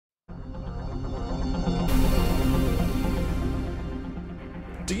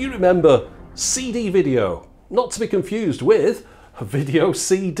Do you remember CD video? Not to be confused with video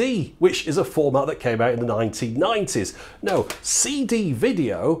CD, which is a format that came out in the 1990s. No, CD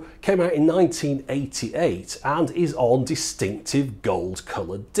video came out in 1988 and is on distinctive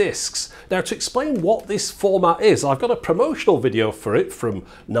gold-coloured discs. Now, to explain what this format is, I've got a promotional video for it from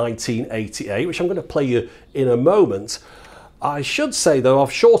 1988, which I'm going to play you in a moment. I should say though,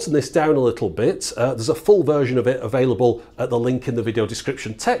 I've shortened this down a little bit. There's a full version of it available at the link in the video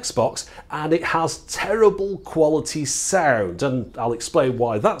description text box, and it has terrible quality sound, and I'll explain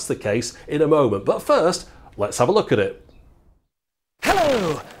why that's the case in a moment. But first, let's have a look at it.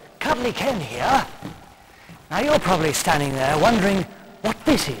 Hello, Cuddly Ken here. Now you're probably standing there wondering what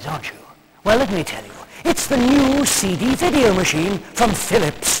this is, aren't you? Well, let me tell you. It's the new CD video machine from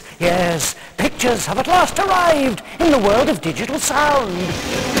Philips. Yes, pictures have at last arrived in the world of digital sound.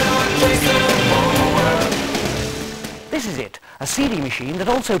 This is it, a CD machine that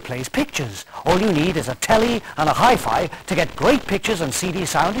also plays pictures. All you need is a telly and a hi-fi to get great pictures and CD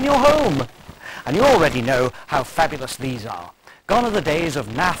sound in your home. And you already know how fabulous these are. Gone are the days of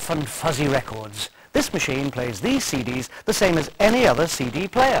naff and fuzzy records. This machine plays these CDs the same as any other CD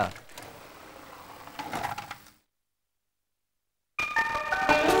player.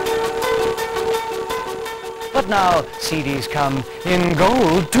 But now CDs come in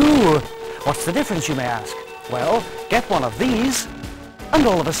gold too. What's the difference, you may ask? Well, get one of these and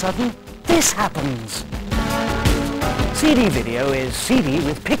all of a sudden this happens. CD video is CD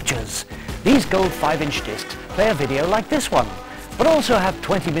with pictures. These gold 5-inch discs play a video like this one, but also have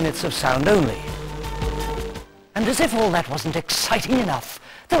 20 minutes of sound only. And as if all that wasn't exciting enough,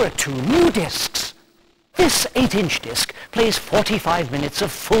 there are two new discs. This 8-inch disc plays 45 minutes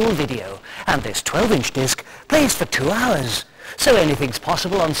of full video, and this 12-inch disc plays for 2 hours. So anything's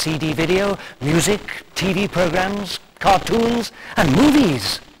possible on CD video, music, TV programs, cartoons, and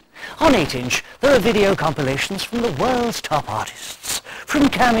movies. On 8-inch, there are video compilations from the world's top artists, from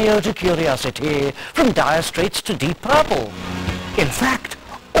Cameo to Curiosity, from Dire Straits to Deep Purple. In fact,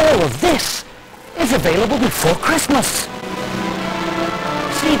 all of this is available before Christmas.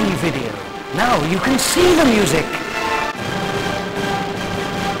 CD video. Now you can see the music.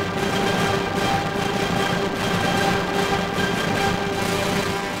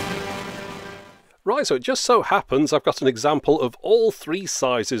 Right, so it just so happens I've got an example of all 3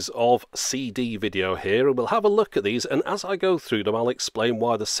 sizes of CD video here, and we'll have a look at these, and as I go through them I'll explain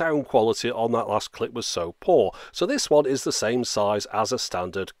why the sound quality on that last clip was so poor. So this one is the same size as a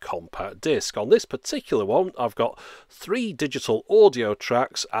standard compact disc. On this particular one I've got 3 digital audio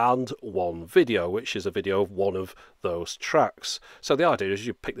tracks and 1 video, which is a video of one of those tracks. So the idea is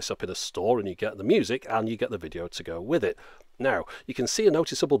you pick this up in a store and you get the music and you get the video to go with it. Now, you can see a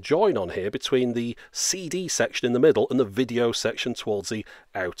noticeable join on here between the CD section in the middle and the video section towards the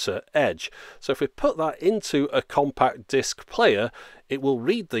outer edge. So if we put that into a compact disc player, it will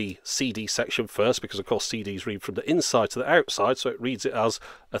read the CD section first, because of course CDs read from the inside to the outside, so it reads it as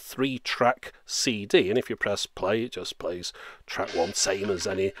a 3-track CD, and if you press play it just plays track 1, same as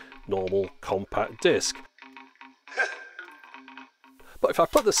any normal compact disc. But if I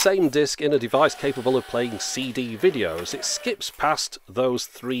put the same disc in a device capable of playing CD videos, it skips past those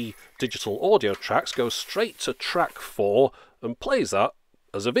 3 digital audio tracks, goes straight to track 4 and plays that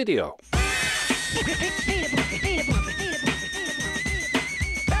as a video.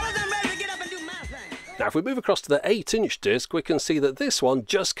 Now if we move across to the 8-inch disc, we can see that this one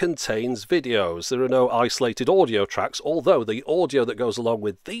just contains videos. There are no isolated audio tracks, although the audio that goes along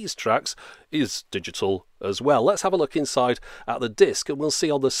with these tracks is digital as well. Let's have a look inside at the disc, and we'll see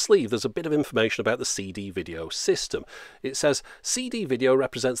on the sleeve there's a bit of information about the CD video system. It says CD video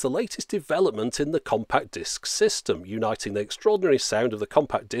represents the latest development in the compact disc system, uniting the extraordinary sound of the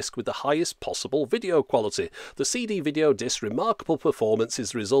compact disc with the highest possible video quality. The CD video disc's remarkable performance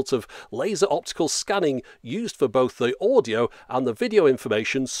is the result of laser optical scanning used for both the audio and the video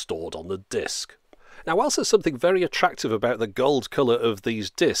information stored on the disc. Now, whilst there's something very attractive about the gold colour of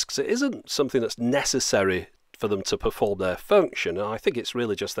these discs, it isn't something that's necessary for them to perform their function. And I think it's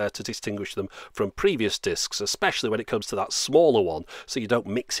really just there to distinguish them from previous discs, especially when it comes to that smaller one, so you don't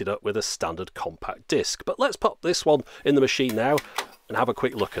mix it up with a standard compact disc. But let's pop this one in the machine now and have a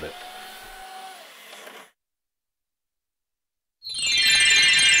quick look at it.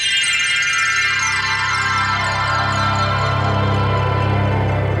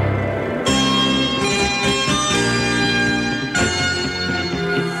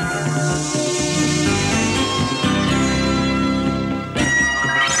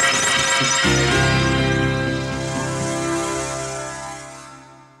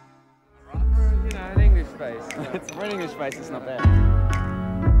 It's for English space, it's not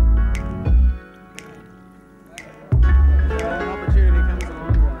bad.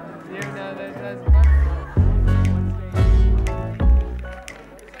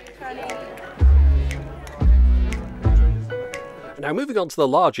 Now moving on to the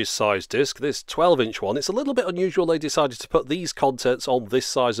largest size disc, this 12-inch one, it's a little bit unusual they decided to put these contents on this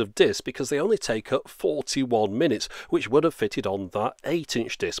size of disc because they only take up 41 minutes, which would have fitted on that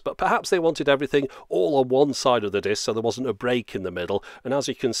 8-inch disc, but perhaps they wanted everything all on one side of the disc so there wasn't a break in the middle, and as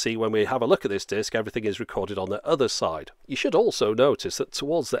you can see when we have a look at this disc, everything is recorded on the other side. You should also notice that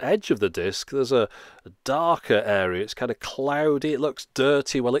towards the edge of the disc there's a darker area, it's kind of cloudy, it looks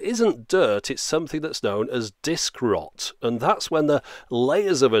dirty. Well, it isn't dirt, it's something that's known as disc rot, and that's when the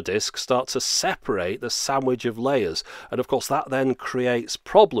layers of a disc start to separate the sandwich of layers, and of course that then creates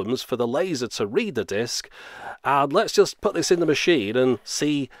problems for the laser to read the disc. And let's just put this in the machine and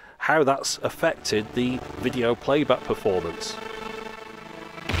see how that's affected the video playback performance.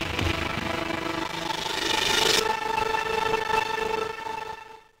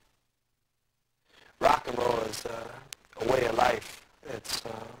 Rock and roll is a way of life. It's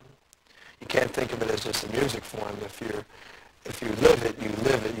you can't think of it as just a music form. If you live it, you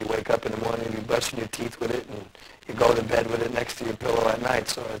live it. You wake up in the morning, you brushing your teeth with it, and you go to bed with it next to your pillow at night.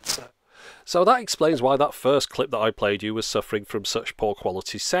 So it's. So that explains why that first clip that I played you was suffering from such poor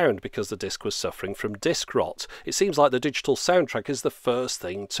quality sound, because the disc was suffering from disc rot. It seems like the digital soundtrack is the first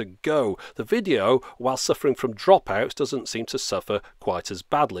thing to go. The video, while suffering from dropouts, doesn't seem to suffer quite as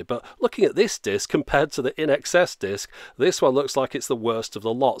badly. But looking at this disc compared to the In Excess disc, this one looks like it's the worst of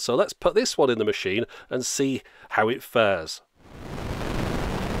the lot. So let's put this one in the machine and see how it fares.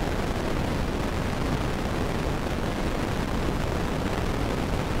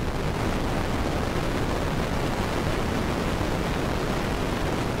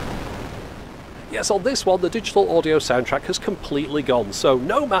 Yes, on this one, the digital audio soundtrack has completely gone, so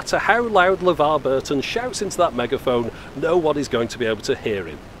no matter how loud LeVar Burton shouts into that megaphone, no one is going to be able to hear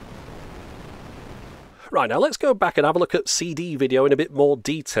him. Right, now let's go back and have a look at CD video in a bit more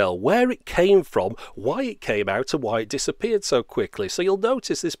detail, where it came from, why it came out and why it disappeared so quickly. So you'll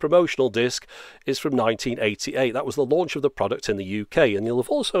notice this promotional disc is from 1988. That was the launch of the product in the UK, and you'll have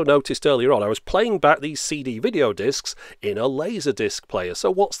also noticed earlier on I was playing back these CD video discs in a Laserdisc player.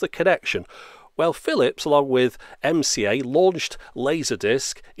 So what's the connection? Well, Philips, along with MCA, launched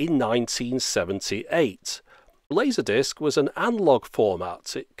Laserdisc in 1978. Laserdisc was an analog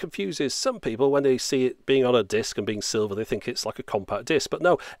format. It confuses some people when they see it being on a disc and being silver. They think it's like a compact disc, but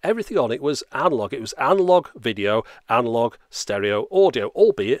no, everything on it was analog. It was analog video, analog stereo audio,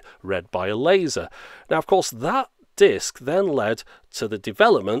 albeit read by a laser. Now, of course, that disc then led to the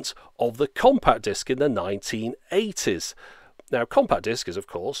development of the compact disc in the 1980s. Now, compact disc is, of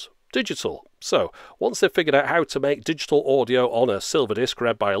course, digital. So, once they've figured out how to make digital audio on a silver disc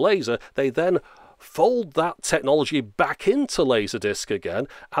read by a laser, they then fold that technology back into Laserdisc again,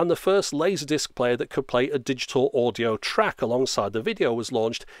 and the first Laserdisc player that could play a digital audio track alongside the video was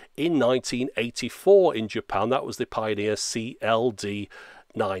launched in 1984 in Japan. That was the Pioneer CLD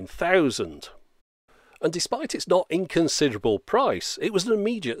 9000. And despite its not inconsiderable price, it was an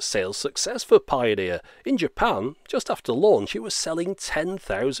immediate sales success for Pioneer. In Japan, just after launch, it was selling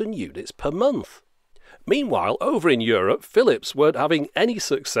 10,000 units per month. Meanwhile, over in Europe, Philips weren't having any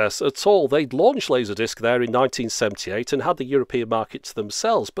success at all. They'd launched Laserdisc there in 1978 and had the European market to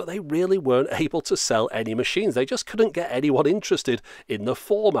themselves, but they really weren't able to sell any machines. They just couldn't get anyone interested in the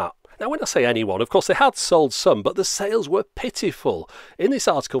format. Now, when I say anyone, of course, they had sold some, but the sales were pitiful. In this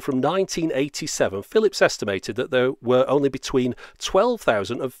article from 1987, Philips estimated that there were only between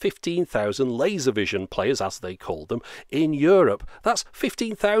 12,000 and 15,000 Laservision players, as they called them, in Europe. That's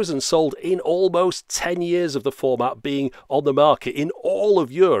 15,000 sold in almost 10 years of the format being on the market in all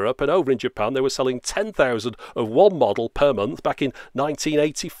of Europe, and over in Japan they were selling 10,000 of one model per month back in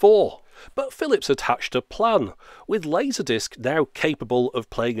 1984. But Philips had hatched a plan. With Laserdisc now capable of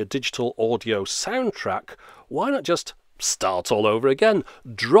playing a digital audio soundtrack, why not just start all over again?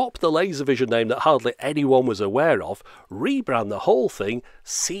 Drop the Laservision name that hardly anyone was aware of, rebrand the whole thing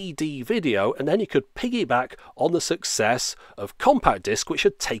CD video, and then you could piggyback on the success of compact disc, which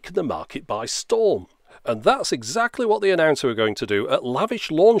had taken the market by storm. And that's exactly what the announcer were going to do at lavish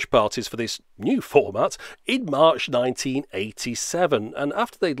launch parties for this new format in March 1987. And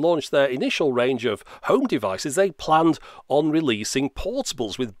after they'd launched their initial range of home devices, they planned on releasing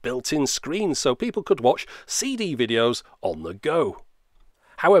portables with built-in screens so people could watch CD videos on the go.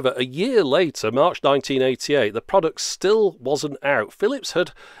 However, a year later, March 1988, the product still wasn't out. Philips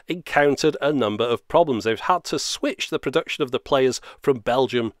had encountered a number of problems. They've had to switch the production of the players from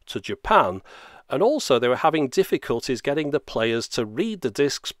Belgium to Japan. And also they were having difficulties getting the players to read the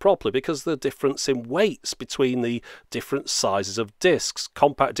discs properly because of the difference in weights between the different sizes of discs.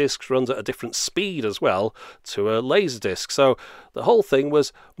 Compact discs runs at a different speed as well to a Laserdisc. So the whole thing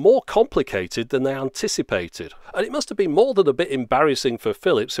was more complicated than they anticipated. And it must have been more than a bit embarrassing for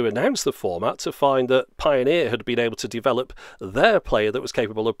Philips, who announced the format, to find that Pioneer had been able to develop their player that was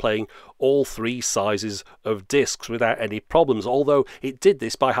capable of playing all three sizes of discs without any problems, although it did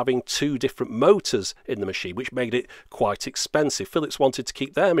this by having two different motors in the machine, which made it quite expensive. Philips wanted to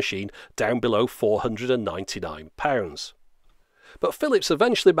keep their machine down below £499. But Philips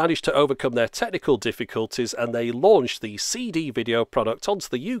eventually managed to overcome their technical difficulties, and they launched the CD video product onto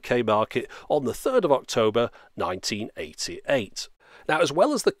the UK market on the 3rd of October 1988. Now, as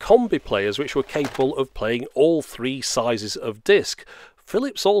well as the combi players, which were capable of playing all three sizes of disc,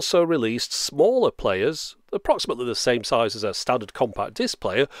 Philips also released smaller players, approximately the same size as a standard compact disc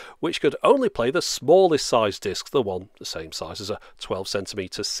player, which could only play the smallest size disc, the one the same size as a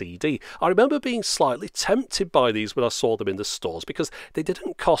 12cm CD. I remember being slightly tempted by these when I saw them in the stores, because they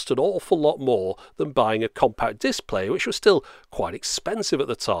didn't cost an awful lot more than buying a compact disc player, which was still quite expensive at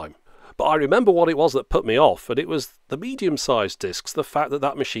the time. But I remember what it was that put me off, and it was the medium-sized discs, the fact that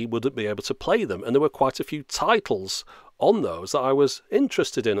that machine wouldn't be able to play them, and there were quite a few titles on those that I was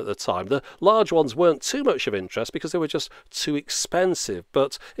interested in at the time. The large ones weren't too much of interest because they were just too expensive,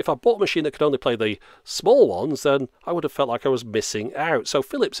 but if I bought a machine that could only play the small ones, then I would have felt like I was missing out. So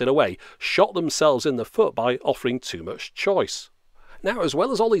Philips, in a way, shot themselves in the foot by offering too much choice. Now, as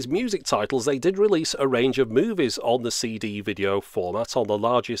well as all these music titles, they did release a range of movies on the CD video format on the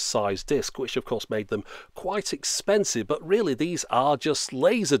largest size disc, which of course made them quite expensive, but really these are just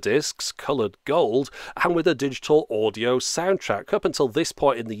Laserdiscs, coloured gold, and with a digital audio soundtrack. Up until this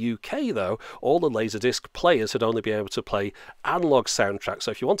point in the UK, though, all the Laserdisc players had only been able to play analogue soundtracks,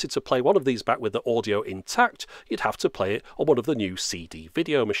 so if you wanted to play one of these back with the audio intact, you'd have to play it on one of the new CD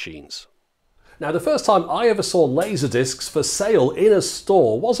video machines. Now, the first time I ever saw Laserdiscs for sale in a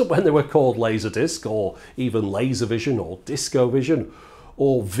store wasn't when they were called Laserdisc, or even Laservision, or Discovision,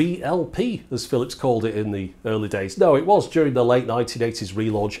 or VLP, as Philips called it in the early days. No, it was during the late 1980s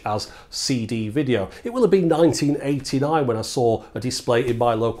relaunch as CD video. It will have been 1989 when I saw a display in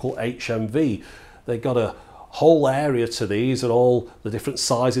my local HMV. They got a whole area to these, and all the different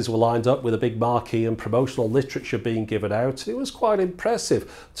sizes were lined up with a big marquee and promotional literature being given out. It was quite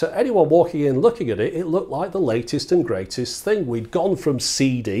impressive. To anyone walking in looking at it, it looked like the latest and greatest thing. We'd gone from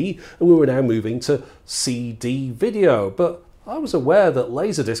CD and we were now moving to CD video, but I was aware that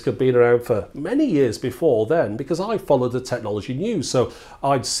Laserdisc had been around for many years before then, because I followed the technology news. So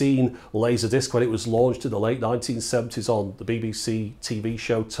I'd seen Laserdisc when it was launched in the late 1970s on the BBC TV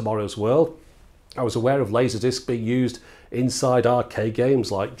show Tomorrow's World. I was aware of Laserdisc being used inside arcade games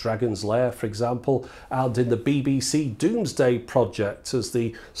like Dragon's Lair, for example, and in the BBC Domesday project as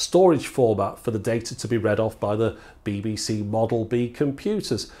the storage format for the data to be read off by the BBC Model B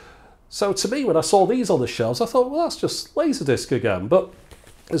computers. So to me, when I saw these on the shelves, I thought, well, that's just Laserdisc again. But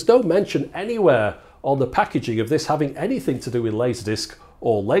there's no mention anywhere on the packaging of this having anything to do with Laserdisc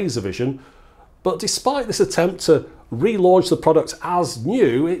or Laservision. But despite this attempt to relaunch the product as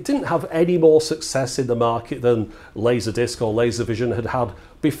new, it didn't have any more success in the market than Laserdisc or Laservision had had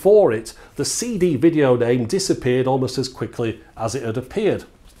before it. The CD video name disappeared almost as quickly as it had appeared.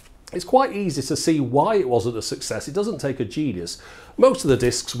 It's quite easy to see why it wasn't a success. It doesn't take a genius. Most of the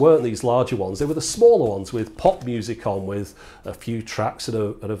discs weren't these larger ones. They were the smaller ones with pop music on, with a few tracks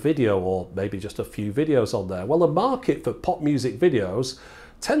and a video, or maybe just a few videos on there. Well, the market for pop music videos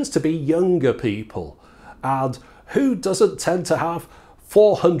tends to be younger people, and who doesn't tend to have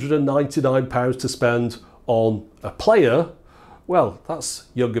 £499 to spend on a player? Well, that's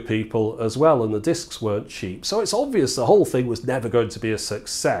younger people as well, and the discs weren't cheap. So it's obvious the whole thing was never going to be a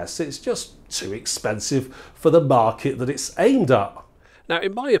success. It's just too expensive for the market that it's aimed at. Now,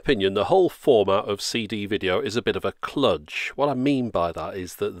 in my opinion, the whole format of CD video is a bit of a kludge. What I mean by that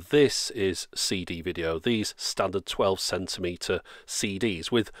is that this is CD video, these standard 12cm CDs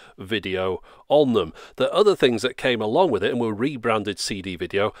with video on them. The other things that came along with it and were rebranded CD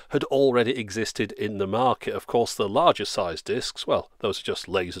video had already existed in the market. Of course, the larger size discs, well, those are just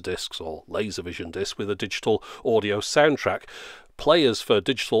Laserdiscs or Laservision discs with a digital audio soundtrack. Players for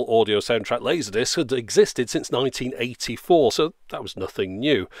digital audio soundtrack Laserdisc had existed since 1984, so that was nothing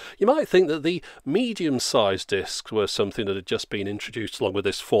new. You might think that the medium-sized discs were something that had just been introduced along with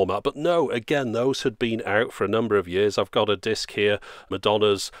this format, but no, again, those had been out for a number of years. I've got a disc here,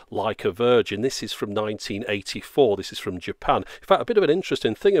 Madonna's Like a Virgin. This is from 1984. This is from Japan. In fact, a bit of an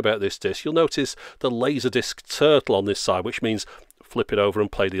interesting thing about this disc, you'll notice the Laserdisc turtle on this side, which means flip it over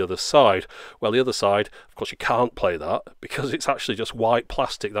and play the other side. Well, the other side, of course, you can't play that because it's actually just white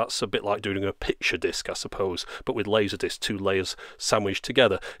plastic. That's a bit like doing a picture disc, I suppose, but with Laserdisc, 2 layers sandwiched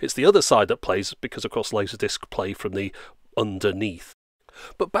together. It's the other side that plays because, of course, Laserdisc play from the underneath.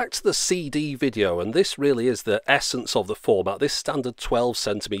 But back to the CD video, and this really is the essence of the format, this standard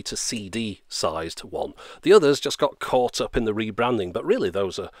 12cm CD sized one. The others just got caught up in the rebranding, but really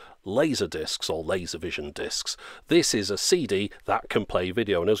those are Laserdiscs or Laservision discs. This is a CD that can play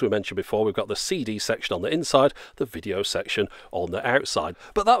video, and as we mentioned before, we've got the CD section on the inside, the video section on the outside.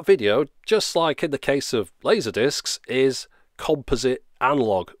 But that video, just like in the case of Laserdiscs, is composite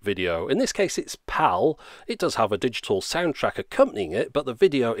analog video. In this case it's PAL. It does have a digital soundtrack accompanying it, but the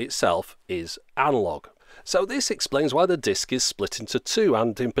video itself is analog. So this explains why the disc is split into 2,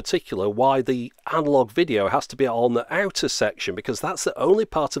 and in particular why the analog video has to be on the outer section, because that's the only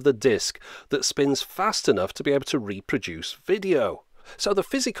part of the disc that spins fast enough to be able to reproduce video. So the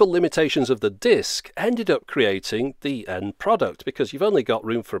physical limitations of the disc ended up creating the end product, because you've only got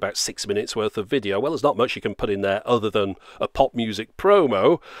room for about 6 minutes worth of video. Well, there's not much you can put in there other than a pop music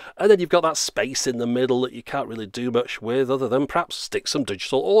promo, and then you've got that space in the middle that you can't really do much with other than perhaps stick some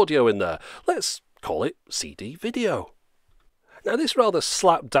digital audio in there. Let's call it CD video. Now, this rather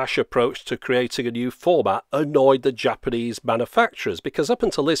slapdash approach to creating a new format annoyed the Japanese manufacturers, because up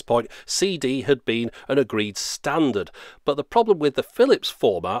until this point CD had been an agreed standard. But the problem with the Philips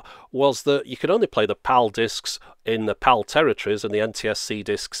format was that you could only play the PAL discs in the PAL territories and the NTSC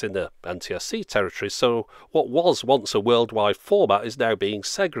discs in the NTSC territories, so what was once a worldwide format is now being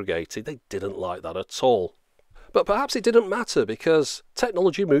segregated. They didn't like that at all. But perhaps it didn't matter, because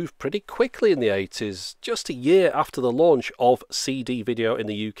technology moved pretty quickly in the 80s. Just a year after the launch of CD video in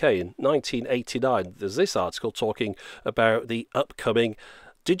the UK in 1989, there's this article talking about the upcoming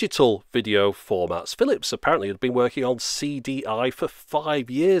digital video formats. Philips apparently had been working on CDI for 5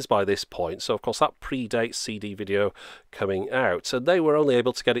 years by this point, so of course that predates CD video coming out, and they were only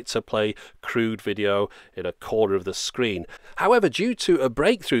able to get it to play crude video in a corner of the screen. However, due to a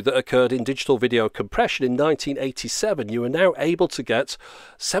breakthrough that occurred in digital video compression in 1987, you are now able to get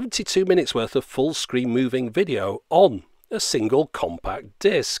 72 minutes worth of full screen moving video on a single compact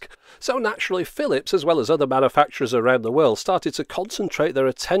disc. So naturally Philips, as well as other manufacturers around the world, started to concentrate their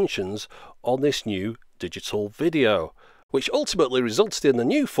attentions on this new digital video, which ultimately resulted in the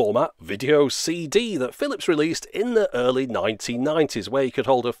new format, Video CD, that Philips released in the early 1990s, where you could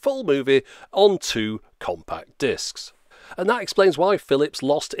hold a full movie on 2 compact discs. And that explains why Philips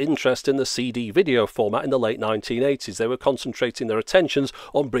lost interest in the CD video format in the late 1980s. They were concentrating their attentions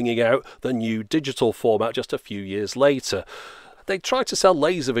on bringing out the new digital format just a few years later. They tried to sell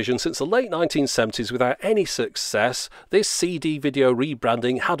Laservision since the late 1970s without any success. This CD video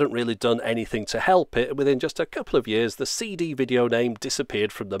rebranding hadn't really done anything to help it, and within just a couple of years the CD video name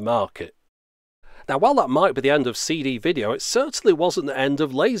disappeared from the market. Now, while that might be the end of CD video, it certainly wasn't the end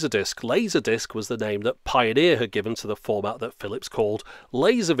of Laserdisc. Laserdisc was the name that Pioneer had given to the format that Philips called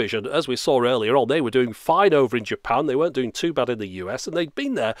Laservision. As we saw earlier on, they were doing fine over in Japan, they weren't doing too bad in the US, and they'd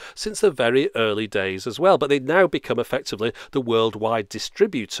been there since the very early days as well. But they'd now become effectively the worldwide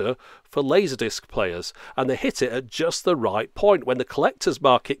distributor for Laserdisc players, and they hit it at just the right point when the collector's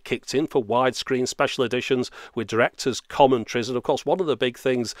market kicked in for widescreen special editions with director's commentaries. And of course, one of the big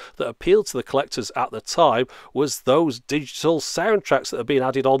things that appealed to the collectors at the time was those digital soundtracks that had been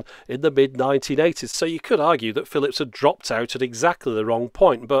added on in the mid-1980s. So you could argue that Philips had dropped out at exactly the wrong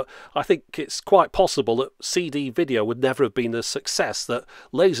point, but I think it's quite possible that CD video would never have been the success that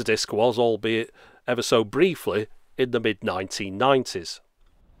Laserdisc was, albeit ever so briefly, in the mid-1990s.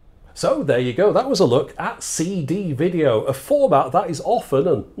 So there you go, that was a look at CD video, a format that is often,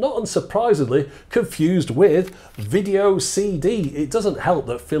 and not unsurprisingly, confused with Video CD. It doesn't help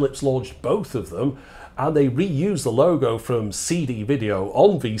that Philips launched both of them, and they reused the logo from CD video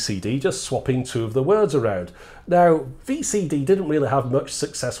on VCD, just swapping 2 of the words around. Now, VCD didn't really have much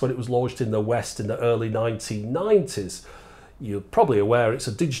success when it was launched in the West in the early 1990s. You're probably aware it's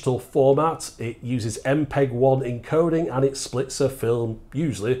a digital format, it uses MPEG-1 encoding, and it splits a film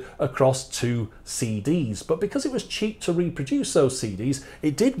usually across 2 CDs. But because it was cheap to reproduce those CDs,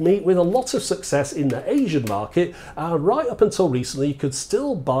 it did meet with a lot of success in the Asian market, and right up until recently you could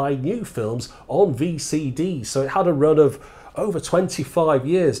still buy new films on VCD. So it had a run of over 25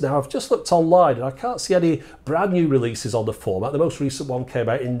 years. Now, I've just looked online and I can't see any brand new releases on the format. The most recent one came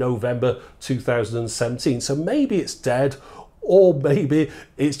out in November 2017, so maybe it's dead, or maybe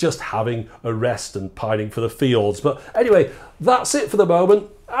it's just having a rest and pining for the fields. But anyway, that's it for the moment.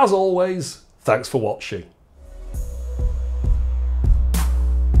 As always, thanks for watching.